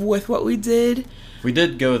love with what we did. We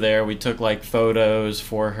did go there. We took like photos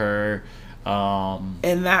for her.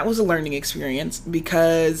 And that was a learning experience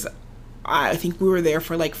because I think we were there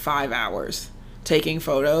for like 5 hours taking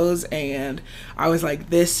photos, and I was like,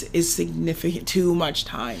 this is significant, too much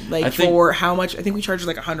time. Like, for how much? I think we charged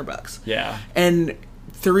like $100. Yeah. And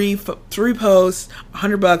three posts,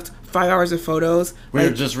 $100, 5 hours of photos. We were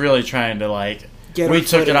just really trying to like, we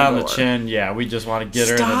took it on the chin. Yeah, we just want to get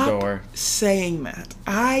her in the door. Stop saying that.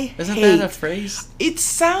 Isn't that a phrase?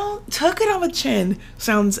 Took it on the chin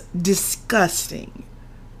sounds disgusting.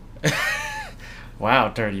 Wow,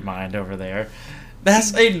 dirty mind over there.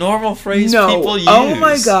 That's a normal phrase people use. Oh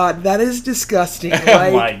my god, that is disgusting. Like,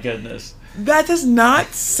 oh my goodness. That does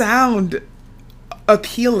not sound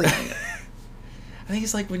appealing. I think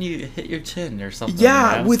it's like when you hit your chin or something.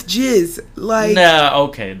 Yeah, with jizz. Like, nah,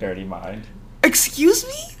 okay, dirty mind. Excuse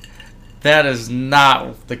me? That is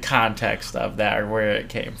not the context of that or where it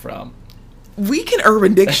came from. We can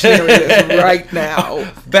Urban Dictionary this right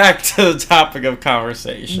now. Back to the topic of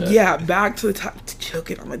conversation. Yeah, back to the top.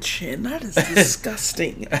 Took it on the chin. That is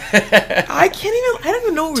disgusting. I don't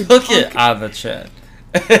even know what we're talking. Took it on the chin.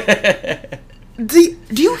 Do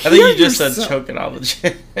you hear I think you just said choke it on the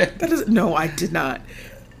chin. No, I did not.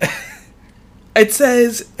 It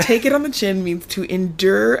says, take it on the chin means to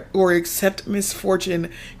endure or accept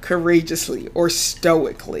misfortune courageously or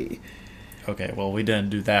stoically. Okay, well, we didn't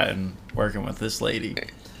do that in working with this lady.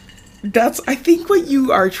 I think what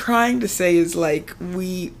you are trying to say is like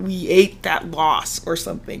we ate that loss or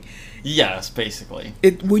something. Yes, basically.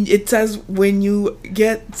 It says when you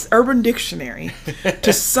get Urban Dictionary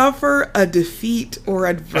to suffer a defeat or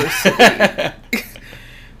adversity.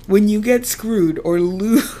 When you get screwed or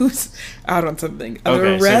lose out on something.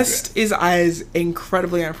 The rest is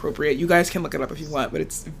incredibly inappropriate. You guys can look it up if you want, but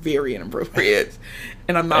it's very inappropriate.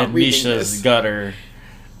 And I'm not reading Mesha's this. gutter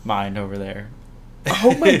mind over there.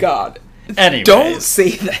 Oh my god. Anyways. Don't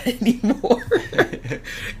say that anymore.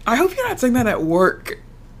 I hope you're not saying that at work.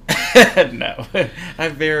 No. I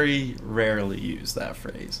very rarely use that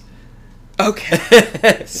phrase.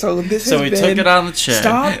 Okay. So we took it on the chin.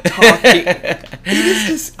 Stop talking.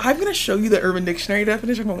 I'm going to show you the Urban Dictionary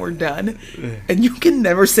definition when we're done, and you can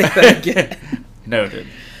never say that again. Noted.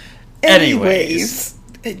 Anyways,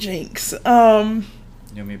 Jinx.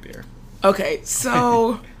 Give me a beer. Okay,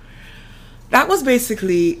 so that was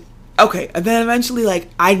basically okay. And then eventually, like,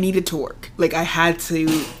 I needed to work. Like, I had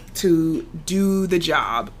to do the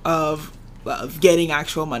job of getting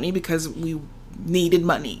actual money because we needed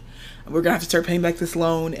money. We're gonna have to start paying back this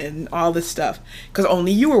loan and all this stuff because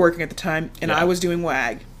only you were working at the time, and I was doing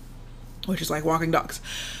WAG, which is like walking dogs.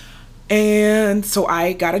 And so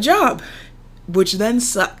I got a job, which then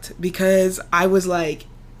sucked because I was like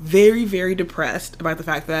very, very depressed about the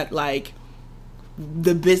fact that like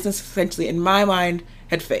the business essentially in my mind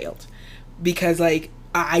had failed because like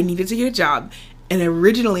I needed to get a job. And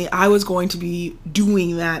originally I was going to be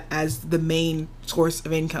doing that as the main source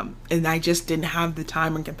of income. And I just didn't have the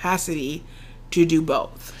time and capacity to do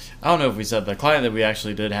both. I don't know if we said the client that we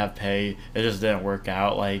actually did have pay, it just didn't work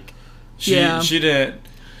out. Like she didn't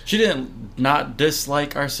not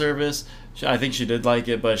dislike our service. I think she did like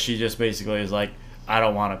it, but she just basically was like, I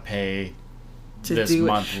don't want to pay this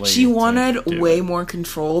monthly. She wanted way more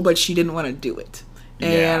control, but she didn't want to do it.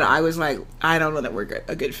 And I was like, I don't know that we're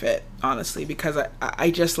a good fit, honestly, because I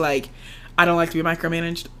just like, I don't like to be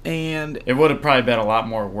micromanaged, and it would have probably been a lot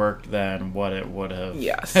more work than what it would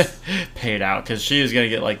have paid out, because she was going to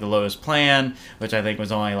get like the lowest plan, which I think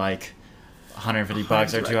was only like $150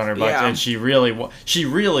 or $200, and she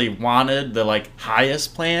really wanted the like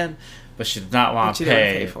highest plan, but she did not want to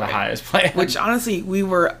pay the highest plan. Which honestly, we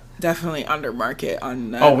were definitely under market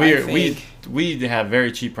on that. Oh, we have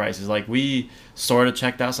very cheap prices. Like we sort of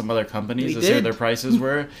checked out some other companies to see what their prices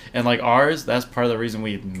were, and like ours, that's part of the reason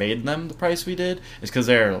we made them the price we did, is because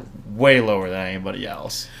they're way lower than anybody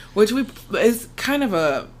else. Which is kind of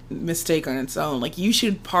a mistake on its own. Like you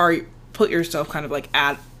should put yourself kind of like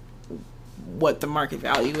at what the market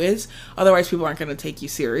value is, otherwise people aren't going to take you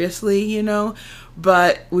seriously, you know.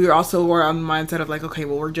 But we were on the mindset of like, okay,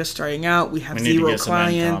 well, we're just starting out, we have zero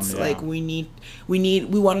clients, like we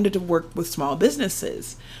wanted it to work with small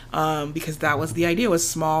businesses, because that was the idea, was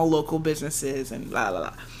small local businesses and blah blah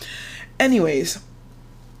blah. Anyways,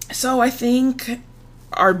 so I think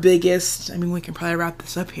our biggest, I mean, we can probably wrap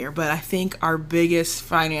this up here, but I think our biggest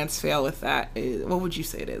finance fail with that is, what would you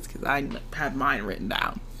say it is? Because I had mine written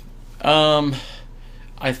down.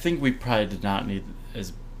 I think we probably did not need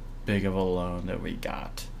as big of a loan that we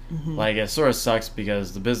got. Mm-hmm. Like, it sort of sucks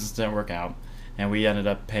because the business didn't work out, and we ended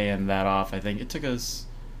up paying that off. I think it took us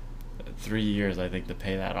 3 years, I think, to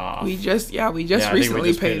pay that off. We just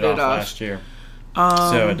recently paid it off last year.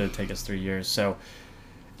 So it did take us 3 years. So,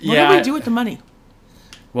 what did we do with the money?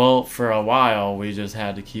 Well, for a while, we just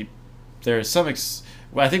had to keep. There's some.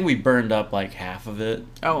 I think we burned up like half of it.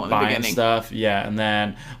 Oh, in buying the beginning. Stuff. Yeah, and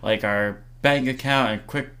then like our bank account and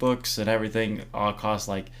QuickBooks and everything all cost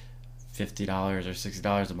like $50 or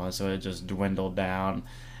 $60 a month, so it just dwindled down.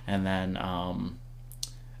 And then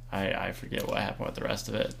I forget what happened with the rest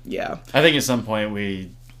of it. Yeah. I think at some point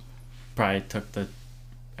we probably took the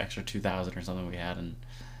extra $2,000 or something we had and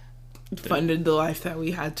funded the life that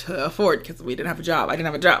we had to afford because we didn't have a job. I didn't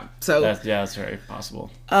have a job. So that's very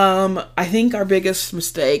possible. I think our biggest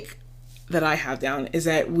mistake that I have down is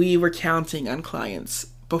that we were counting on clients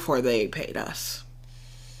before they paid us.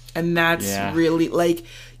 And that's really, like,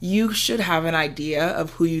 you should have an idea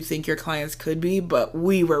of who you think your clients could be, but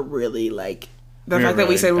we were really, like, the fact that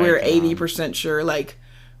we said we were 80% sure, like,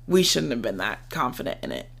 we shouldn't have been that confident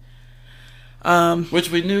in it.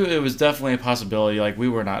 Which we knew it was definitely a possibility. Like, we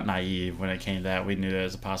were not naive when it came to that. We knew it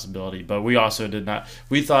was a possibility, but we also did not.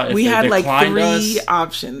 We thought if we had like three us,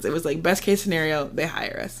 options. It was like best case scenario, they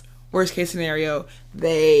hire us. Worst case scenario,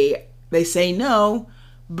 they say no,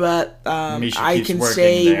 but I can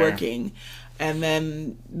stay working. And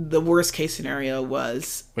then the worst case scenario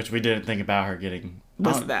was, which we didn't think about her getting.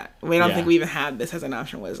 Was that we don't think we even had this as an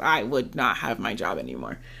option. Was I would not have my job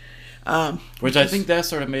anymore. Which I think that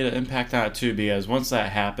sort of made an impact on it too, because once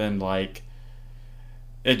that happened, like,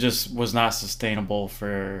 it just was not sustainable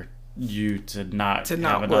for you to not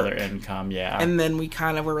have another income. Yeah. And then we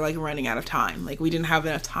kind of were like running out of time. Like, we didn't have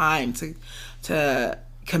enough time to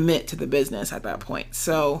commit to the business at that point.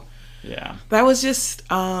 So yeah, that was just,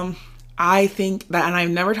 I think that, and I've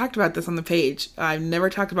never talked about this on the page. I've never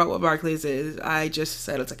talked about what Barclays is. I just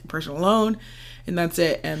said it's like a personal loan. And that's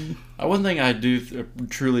it. And one thing I do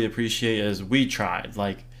truly appreciate is we tried.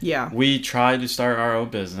 Like, we tried to start our own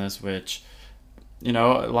business, which, you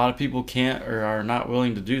know, a lot of people can't or are not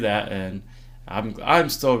willing to do that. And I'm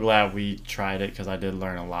still glad we tried it because I did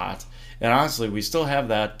learn a lot. And honestly, we still have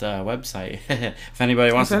that website if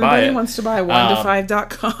anybody wants to buy it. If anybody wants to buy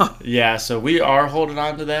 1to5.com. Yeah, so we are holding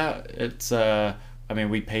on to that. It's I mean,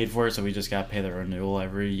 we paid for it, so we just got to pay the renewal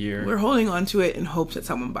every year. We're holding on to it in hopes that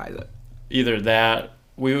someone buys it. Either that,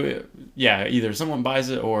 either someone buys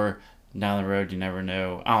it or down the road, you never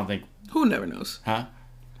know. I don't think. Who never knows? Huh?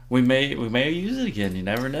 We may use it again. You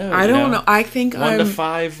never know. I don't know. I think 1 to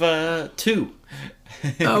 5, 2.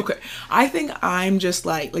 Okay. I think I'm just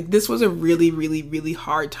like this was a really, really, really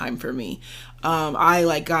hard time for me. I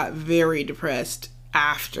like got very depressed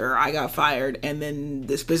after I got fired, and then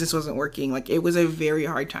this business wasn't working. Like, it was a very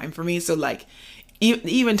hard time for me. So like,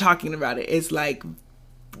 even talking about it is like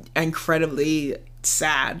incredibly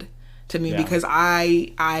sad to me, because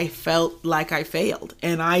I felt like I failed,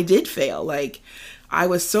 and I did fail. Like, I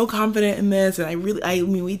was so confident in this, and I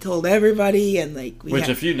mean, we told everybody, and like,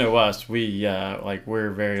 if you know us,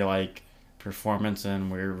 we're very like performance, and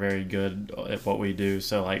we're very good at what we do.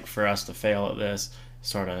 So like, for us to fail at this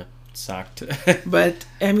sort of sucked. But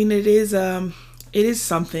I mean, it is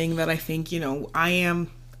something that I think,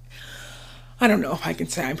 I don't know if I can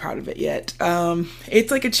say I'm proud of it yet.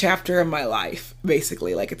 It's like a chapter of my life,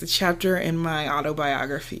 basically. Like, it's a chapter in my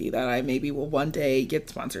autobiography that I maybe will one day get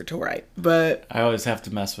sponsored to write. But I always have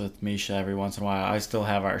to mess with Mesha every once in a while. I still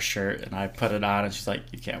have our shirt, and I put it on, and she's like,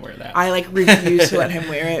 "You can't wear that." I like refuse to let him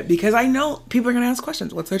wear it, because I know people are gonna ask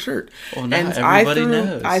questions. What's that shirt? Well, not everybody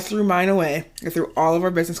knows. I threw mine away. I threw all of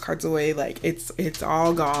our business cards away. Like, it's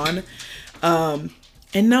all gone.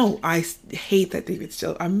 And no, I hate that David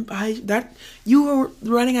still. You were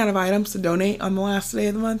running out of items to donate on the last day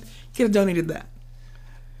of the month. You could have donated that.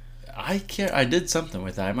 I can't. I did something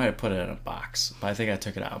with it. I might have put it in a box, but I think I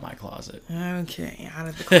took it out of my closet. Okay, out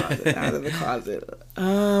of the closet. Out of the closet.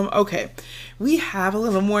 Okay, we have a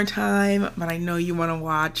little more time, but I know you want to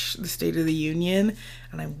watch the State of the Union,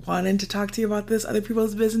 and I wanted to talk to you about this other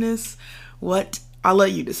people's business. I'll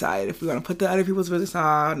let you decide if we want to put the other people's business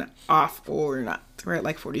off or not. We're at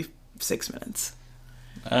like 46 minutes.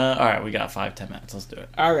 All right, we got 5-10 minutes. Let's do it.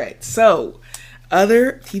 All right, so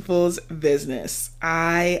other people's business.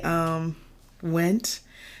 I went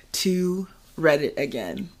to Reddit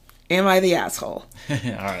again. Am I the asshole? All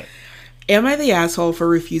right. Am I the asshole for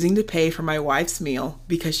refusing to pay for my wife's meal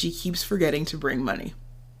because she keeps forgetting to bring money?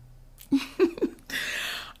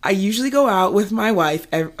 I usually go out with my wife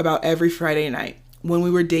about every Friday night. When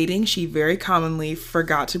we were dating, she very commonly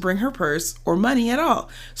forgot to bring her purse or money at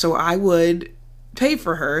all. So I would pay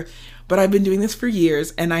for her, but I've been doing this for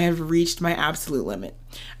years, and I have reached my absolute limit.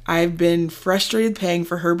 I've been frustrated paying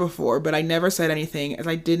for her before, but I never said anything, as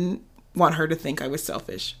I didn't want her to think I was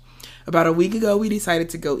selfish. About a week ago, we decided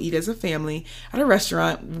to go eat as a family at a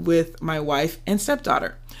restaurant with my wife and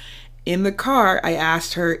stepdaughter. In the car, I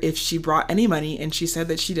asked her if she brought any money, and she said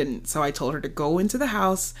that she didn't, so I told her to go into the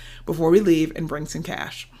house before we leave and bring some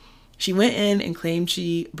cash. She went in and claimed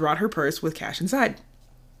she brought her purse with cash inside.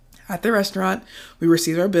 At the restaurant, we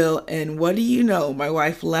received our bill, and what do you know? My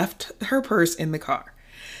wife left her purse in the car.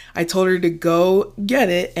 I told her to go get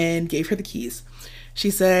it and gave her the keys. She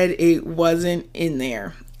said it wasn't in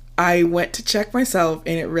there. I went to check myself,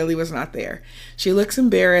 and it really was not there. She looks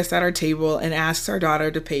embarrassed at our table and asks our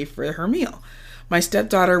daughter to pay for her meal. My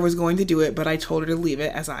stepdaughter was going to do it, but I told her to leave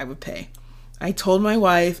it as I would pay. I told my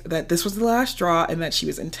wife that this was the last straw and that she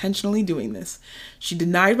was intentionally doing this. She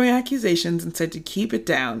denied my accusations and said to keep it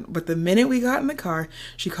down, but the minute we got in the car,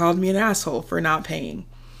 she called me an asshole for not paying.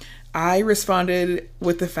 I responded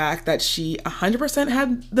with the fact that she 100%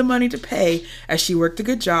 had the money to pay, as she worked a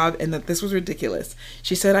good job, and that this was ridiculous.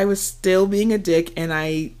 She said I was still being a dick, and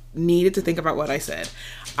I needed to think about what I said.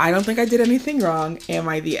 I don't think I did anything wrong. Am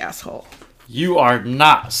I the asshole? You are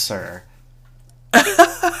not, sir.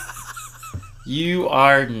 You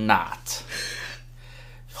are not.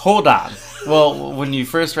 Hold on. Well, when you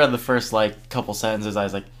first read the first couple sentences, I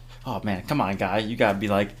was like, oh man, come on, guy. You gotta be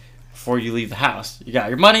like, before you leave the house, you got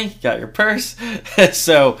your money, you got your purse.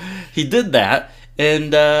 So he did that,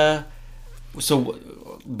 and so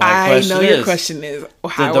my question I know your question is,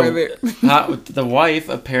 how are there? The wife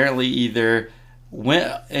apparently either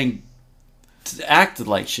went and acted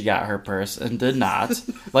like she got her purse and did not.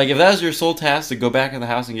 Like, if that was your sole task, to go back in the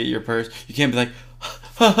house and get your purse, you can't be like,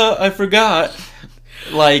 haha, I forgot.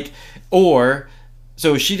 Like, or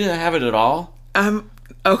so she didn't have it at all.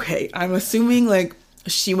 Okay, I'm assuming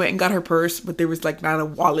she went and got her purse, but there was not a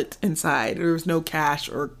wallet inside. There was no cash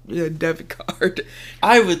or a debit card.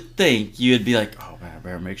 I would think you'd be like, oh man, I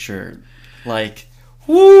better make sure.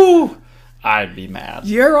 Whoo! I'd be mad.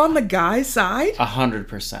 You're on the guy's side?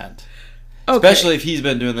 100%. Okay. Especially if he's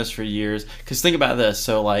been doing this for years. Because think about this.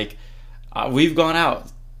 So, we've gone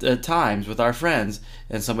out at times with our friends,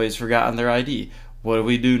 and somebody's forgotten their ID. What do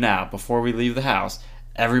we do now before we leave the house?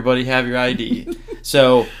 Everybody have your ID.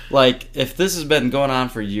 So, if this has been going on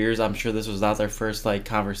for years, I'm sure this was not their first,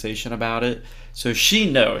 conversation about it. So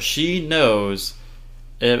she knows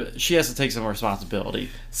she has to take some responsibility.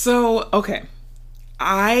 So, okay.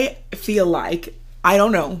 I feel like, I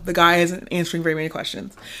don't know. The guy isn't answering very many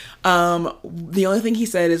questions. The only thing he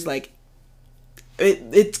said is like,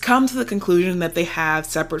 it's come to the conclusion that they have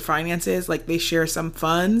separate finances. Like they share some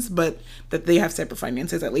funds, but that they have separate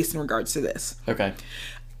finances, at least in regards to this. Okay.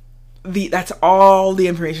 That's all the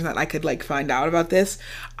information that I could like find out about this.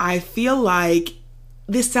 I feel like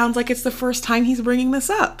this sounds like it's the first time he's bringing this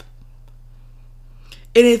up.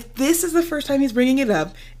 And if this is the first time he's bringing it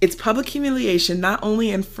up, it's public humiliation, not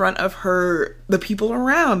only in front of the people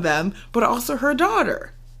around them, but also her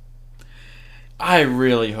daughter. I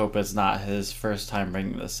really hope it's not his first time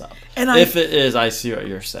bringing this up. And if it is, I see what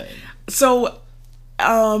you're saying. So,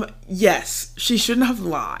 yes, she shouldn't have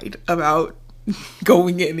lied about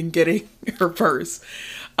going in and getting her purse.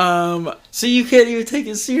 So you can't even take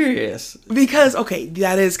it serious. Because, okay,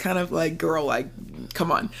 that is kind of like, girl, like,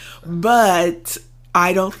 come on. But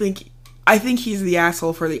I think he's the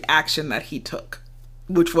asshole for the action that he took,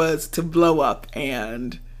 which was to blow up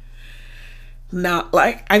and not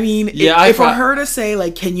like, I mean, if for her to say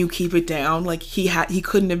like, can you keep it down? Like he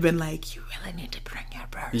couldn't have been like, you really need to bring your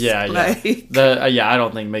purse. Yeah, like, I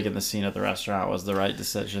don't think making the scene at the restaurant was the right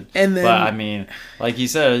decision. And then, but I mean, like he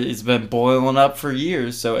said, it's been boiling up for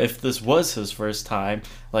years. So if this was his first time,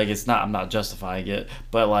 like I'm not justifying it,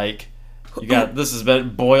 but like, this has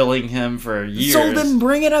been boiling him for years. So then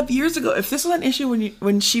bring it up years ago. If this was an issue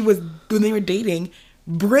when they were dating,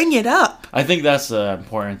 bring it up. I think that's the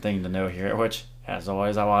important thing to know here, which, as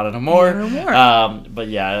always, I want to know more. But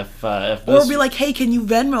yeah, if this... Or be like, hey, can you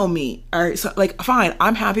Venmo me? All right, so like, fine,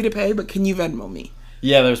 I'm happy to pay, but can you Venmo me?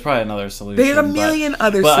 Yeah, there's probably another solution. There's a million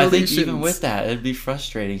other solutions. But I think even with that, it'd be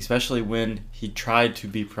frustrating, especially when he tried to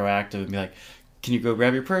be proactive and be like, can you go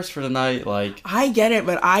grab your purse for the night? Like, I get it,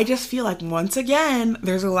 but I just feel like once again,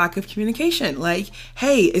 there's a lack of communication. Like,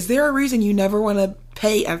 hey, is there a reason you never want to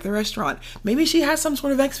pay at the restaurant? Maybe she has some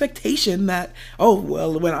sort of expectation that, oh,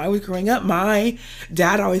 well, when I was growing up, my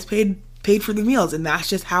dad always paid for the meals, and that's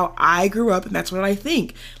just how I grew up, and that's what I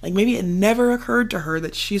think. Like, maybe it never occurred to her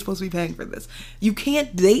that she's supposed to be paying for this. You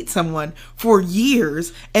can't date someone for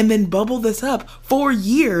years and then bubble this up for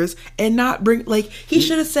years and not bring, like, he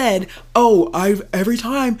should have said, oh, every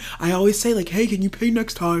time I always say, like, hey, can you pay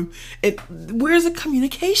next time? Where's the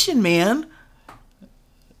communication, man?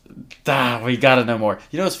 We gotta know more.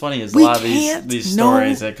 You know what's funny is a lot of these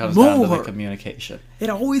stories, it comes down to the communication. It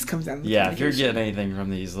always comes down to the communication. If you're getting anything from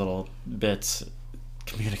these little bits,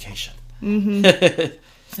 communication.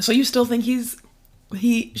 Mm-hmm. So you still think she's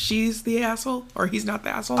the asshole, or he's not the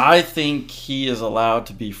asshole? I think he is allowed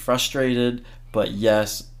to be frustrated, but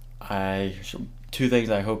yes, two things.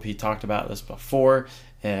 I hope he talked about this before,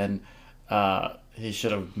 and he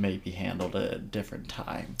should have maybe handled it at a different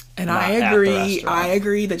time. And I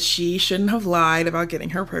agree that she shouldn't have lied about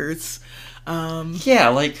getting her purse. Yeah,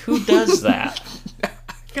 like, who does that? I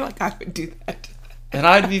feel like I would do that. And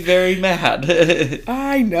I'd be very mad.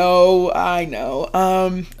 I know.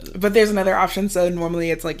 But there's another option. So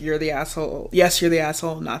normally it's like, you're the asshole. Yes, you're the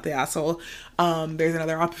asshole, not the asshole. There's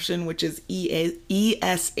another option, which is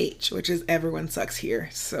ESH, which is everyone sucks here.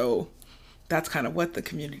 So that's kind of what the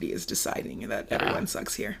community is deciding, that everyone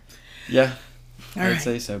sucks here. Yeah, I'd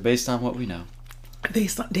say so, based on what we know.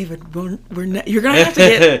 David, you're gonna have to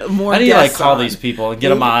get more. I need guests to call on. These people and get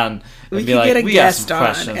them on. We can get a guest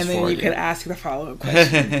on, and then you can ask the follow-up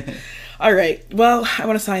question. All right. Well, I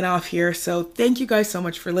want to sign off here. So thank you guys so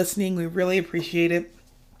much for listening. We really appreciate it.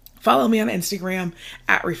 Follow me on Instagram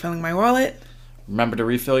at RefillingMyWallet. Remember to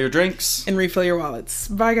refill your drinks and refill your wallets.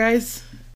 Bye, guys.